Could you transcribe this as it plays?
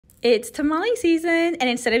It's tamale season, and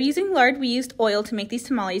instead of using lard, we used oil to make these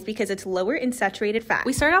tamales because it's lower in saturated fat.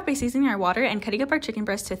 We start off by seasoning our water and cutting up our chicken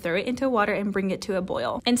breast to throw it into water and bring it to a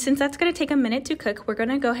boil. And since that's going to take a minute to cook, we're going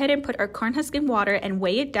to go ahead and put our corn husk in water and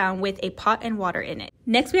weigh it down with a pot and water in it.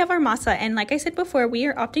 Next, we have our masa, and like I said before, we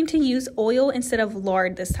are opting to use oil instead of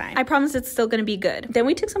lard this time. I promise it's still going to be good. Then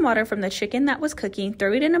we took some water from the chicken that was cooking,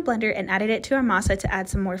 threw it in a blender, and added it to our masa to add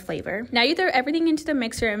some more flavor. Now you throw everything into the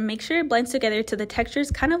mixer and make sure it blends together to the texture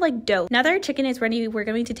is kind of like dough. Now that our chicken is ready, we're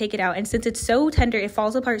going to take it out, and since it's so tender, it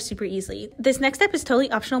falls apart super easily. This next step is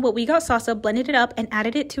totally optional, but we got salsa, blended it up, and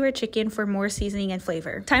added it to our chicken for more seasoning and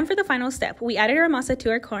flavor. Time for the final step. We added our masa to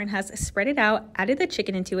our corn husk, spread it out, added the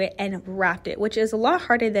chicken into it, and wrapped it, which is a lot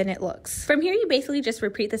harder than it looks. From here, you basically just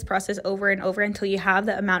repeat this process over and over until you have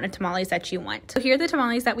the amount of tamales that you want. So here are the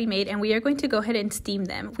tamales that we made, and we are going to go ahead and steam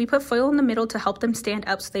them. We put foil in the middle to help them stand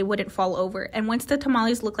up so they wouldn't fall over, and once the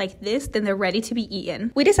tamales look like this, then they're ready to be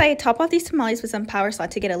eaten. We decided to top off these tamales with some power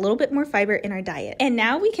salt to get a little bit more fiber in our diet. And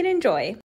now we can enjoy.